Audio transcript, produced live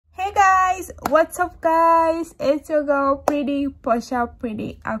guys, what's up guys? It's your girl Pretty Portia,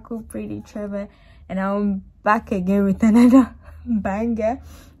 Pretty Aku, Pretty Trevor, and I'm back again with another banger.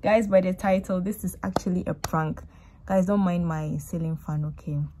 Guys, by the title, this is actually a prank. Guys, don't mind my ceiling fan,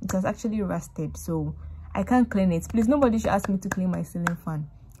 okay? It was actually rusted, so I can't clean it. Please, nobody should ask me to clean my ceiling fan.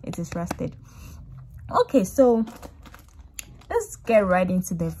 It is rusted. Okay, so let's get right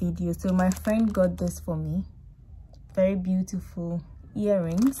into the video. So my friend got this for me, very beautiful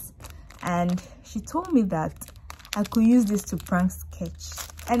earrings, and she told me that I could use this to prank sketch,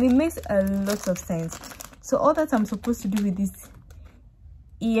 and it makes a lot of sense. So all that I'm supposed to do with these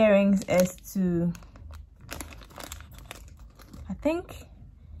earrings is to, I think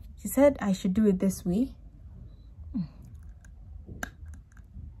she said I should do it this way.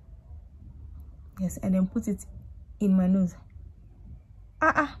 Yes, and then put it in my nose.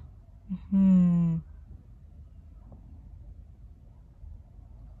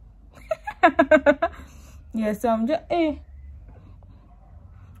 Yeah, so I'm just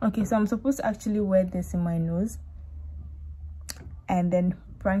okay, so I'm supposed to actually wear this in my nose and then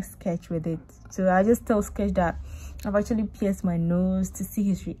prank sketch with it. So I just tell Sketch that I've actually pierced my nose to see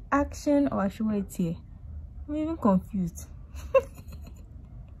his reaction, or I should wear it here. I'm even confused.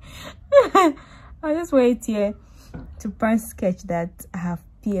 I'll just wear it here to prank sketch that I have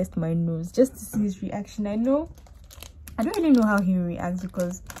pierced my nose, just to see his reaction. I don't really know how he reacts,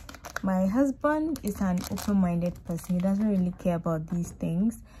 because my husband is an open-minded person. He doesn't really care about these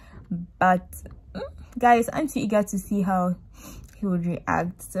things, but guys, aren't you eager to see how he would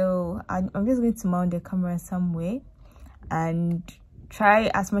react? So I'm just going to mount the camera somewhere and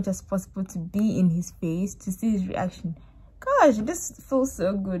try as much as possible to be in his face to see his reaction. Gosh, this feels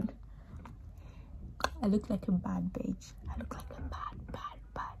so good. I look like a bad bitch. I look like a bad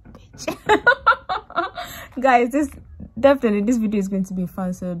bitch. Guys, this video is going to be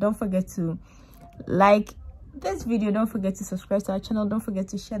fun, so don't forget to like this video, don't forget to subscribe to our channel, don't forget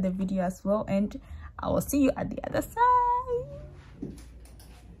to share the video as well, and I will see you at the other side.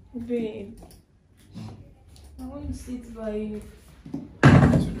 Babe, I want to sit by you. To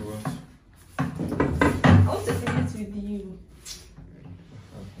do what? I want to sit with you.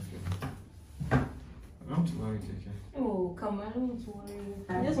 I don't want to worry, okay? Oh, come on, I don't want to worry.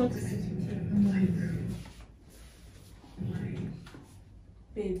 I just want to sit with you.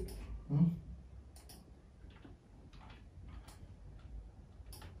 Babe.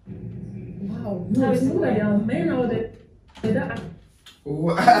 Wow, no, it's not like there are men out there that are...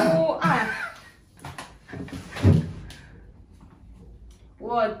 What?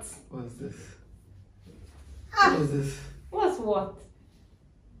 What's this? What is this? What's what?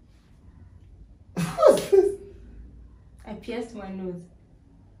 What's this? I pierced my nose.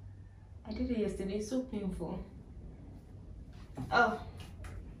 I did it yesterday. It's so painful. Oh.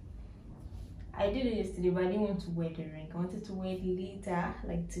 I did it yesterday, but I didn't want to wear the ring. I wanted to wear it later,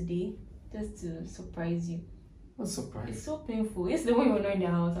 like today, just to surprise you. What surprise? It's so painful. Yesterday when you were not in the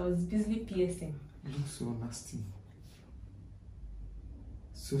house, I was busily piercing. You look so nasty.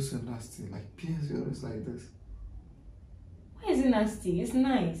 So nasty. Like pierce your nose like this. Why is it nasty? It's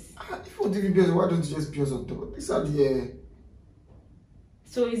nice. If you want to pierce, why don't you just pierce on top? These are the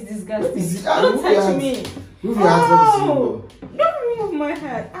So it's disgusting. Don't touch me. Move your hands. Don't remove my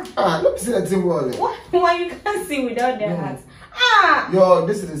hat. Let me see that thing wall. Why you can't see without the hat?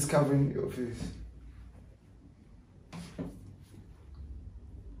 This is covering your face.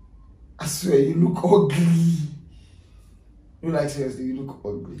 I swear, you look ugly. You like seriously, you look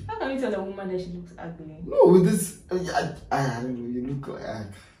ugly. How can you tell a woman that she looks ugly? No, with this, I don't know, you look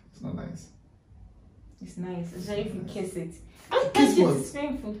like, it's not nice. It's nice, especially if you kiss it. Kiss what? It's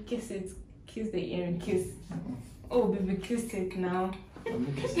painful. Kiss it. Kiss the earring. Kiss. Oh, baby, kiss it now.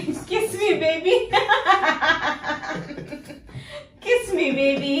 Kiss me, baby. Kiss me,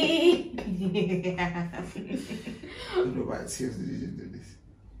 baby. No, but seriously, did you do this?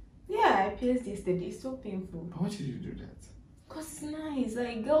 Yeah, I pierced yesterday. It's so painful. But why did you do that? Because it's nice.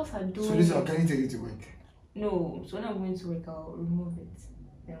 Like, girls are doing So this, can you take it to work? No. So when I'm going to work, I'll remove it.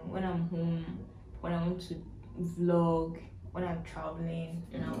 Then when I'm home, when I want to vlog, when I'm traveling,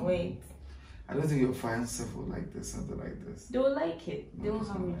 and I'll wait. I don't think your fiance will like this, something like this. They will like it. They No, won't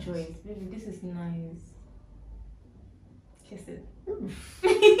have a nice. choice. Baby, this is nice. Kiss it. Well,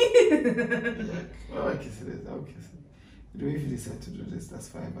 I kiss it. I'll kiss it. The way if you decide to do this, that's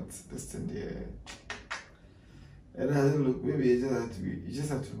fine. But this thing there, it doesn't look. Maybe you just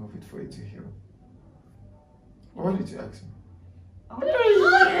have to remove it for it to heal. Why did you ask me? God,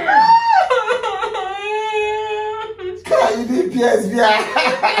 you did pierce me.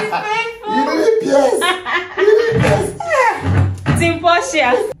 You did pierce. You did pierce. Team Portia.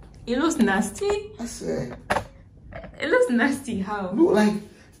 It looks nasty. I swear. It looks nasty. How? No, like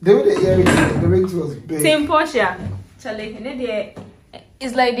the way the earrings, the rings was big. Same Portia. Charlie,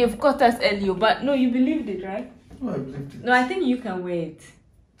 it's like they've caught us earlier, but no, you believed it, right? No, I believed it. No, I think you can wear it.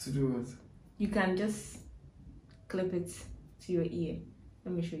 To do what? You can just clip it to your ear.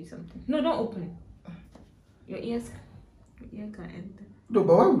 Let me show you something. No, don't open it. Your ear can enter. No,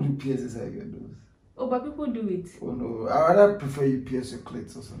 but why would you pierce inside your nose? Oh, but people do it. Oh no, I rather prefer you pierce your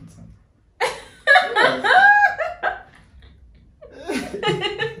clit or something.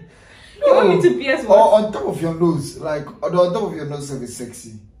 You want me to pierce what? Or on top of your nose, like on top of your nose is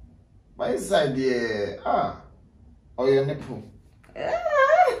sexy. But inside or your nipple.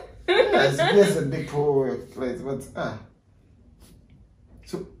 Yes, pierce a nipple or your clit, but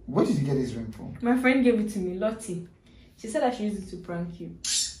So where did you get this ring from? My friend gave it to me, Lottie. She said I should use it to prank you.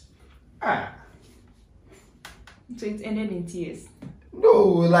 So it ended in tears. No,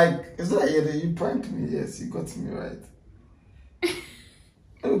 like it's like you pranked me. Yes, you got me right.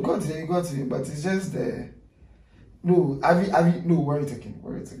 You got me, but it's just the. No, have you? No, where are you taking?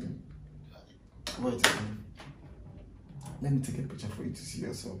 Let me take a picture for you to see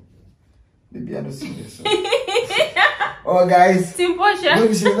yourself. Maybe I don't see yourself. Oh, guys. Team Portia.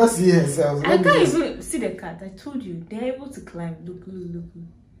 Maybe she will not see herself. I can't even see the cat. I told you they're able to climb. Look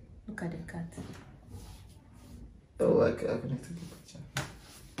at the cat. Oh, I can take a picture.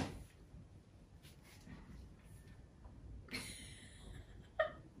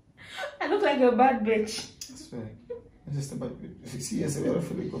 I look like a bad bitch. That's right. I'm just a bad bitch. If you see yourself, you're not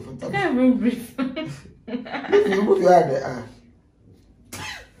feeling comfortable. I can't even breathe. You move your hand there.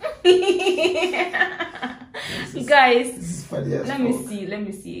 Guys, this is funny as let me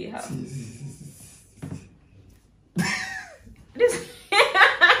see how this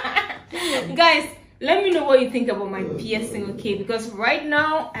guys, let me know what you think about my piercing, okay? Because right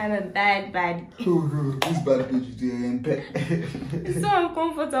now I'm a bad this bad bitch doing it's so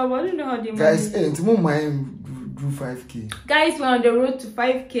uncomfortable. I don't know how they guys, tomorrow mine do 5K. Guys, we're on the road to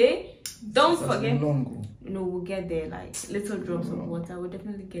 5K. Don't That's forget. Long. No, we'll get there, like little drops of water. We'll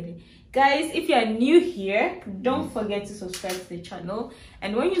definitely get it. Guys, if you are new here, don't forget to subscribe to the channel.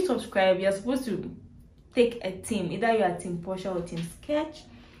 And when you subscribe, you're supposed to take a team. Either you are Team Portia or Team Sketch.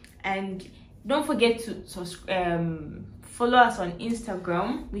 And don't forget to follow us on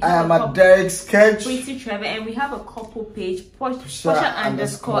Instagram. I am a Derek Sketch. Pretty Trevor, and we have a couple page,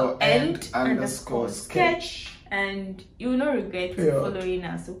 Portia__and_sketch. And you will not regret following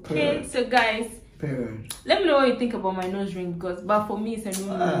us, okay? So guys, let me know what you think about my nose ring, but for me it's a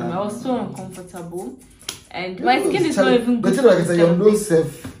no. I was so uncomfortable, and my skin is not even good. But like I said, your nose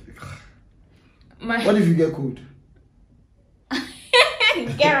safe. What if you get cold?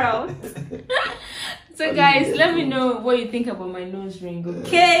 Get out. So guys, let me know what you think about my nose ring,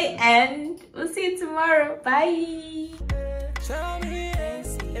 okay? And we'll see you tomorrow. Bye.